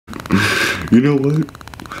You know what?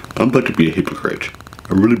 I'm about to be a hypocrite.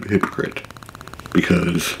 A really big hypocrite.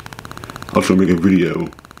 Because I was gonna make a video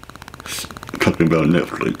talking about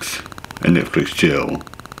Netflix and Netflix jail.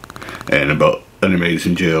 And about animes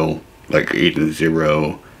in jail like Agent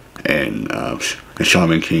Zero and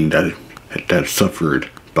Shaman King that suffered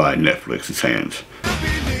by Netflix's hands.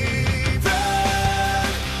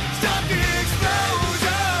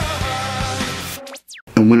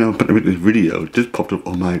 And when I was about to make this video, this popped up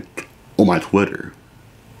on my Twitter.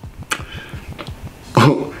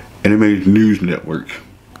 Oh, Anime News Network.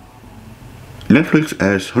 Netflix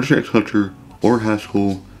adds Hunter x Hunter or High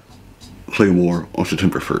School Claymore on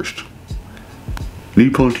September 1st.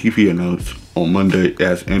 Nippon TV announced on Monday it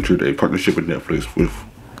has entered a partnership with Netflix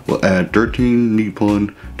will add 13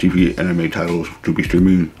 Nippon TV anime titles to be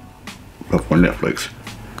streaming on Netflix.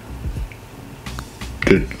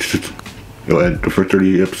 It'll add the first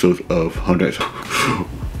 30 episodes of Hunter x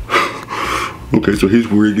Okay, so here's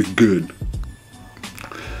where it gets good.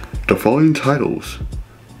 The following titles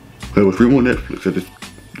that will stream on Netflix at its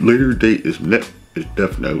later date is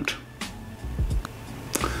Death Note.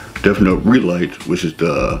 Death Note Relight, which is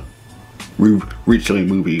the retelling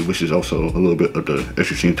movie, which is also a little bit of the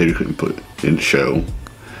extra scenes that you couldn't put in the show.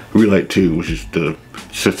 Relight 2, which is the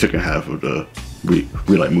second half of the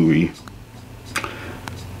Relight movie.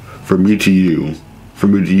 From Me to You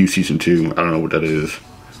Season 2, I don't know what that is.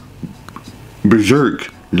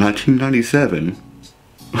 Berserk 1997.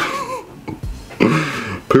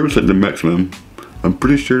 Parasite the Maximum. I'm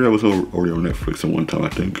pretty sure that was already on Netflix at one time, I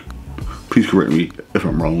think. Please correct me if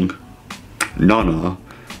I'm wrong. Nana.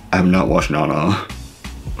 I have not watched Nana.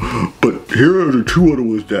 But here are the two other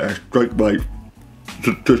ones that strike my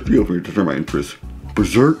interest.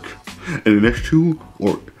 Berserk, and the next two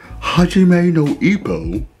are Hajime no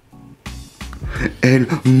Ippo and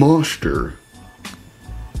Monster.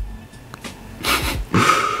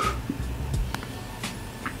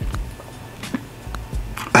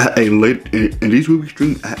 And these will be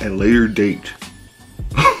streamed at a later date.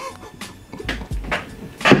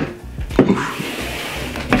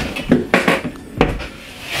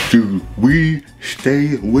 Dude, we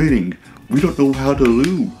stay winning. We don't know how to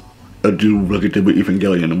do like it did with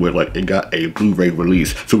Evangelion, where like it got a Blu-ray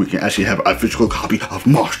release, so we can actually have a physical copy of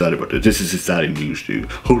Monster. But this is exciting news, dude.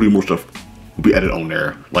 Hopefully more stuff will be added on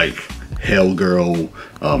there, like Hell Girl,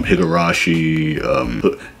 Higurashi,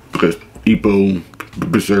 because Ippo,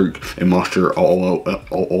 Berserk, and Monster are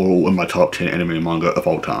all in my top 10 anime and manga of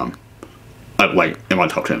all time. Like in my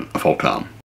top 10 of all time.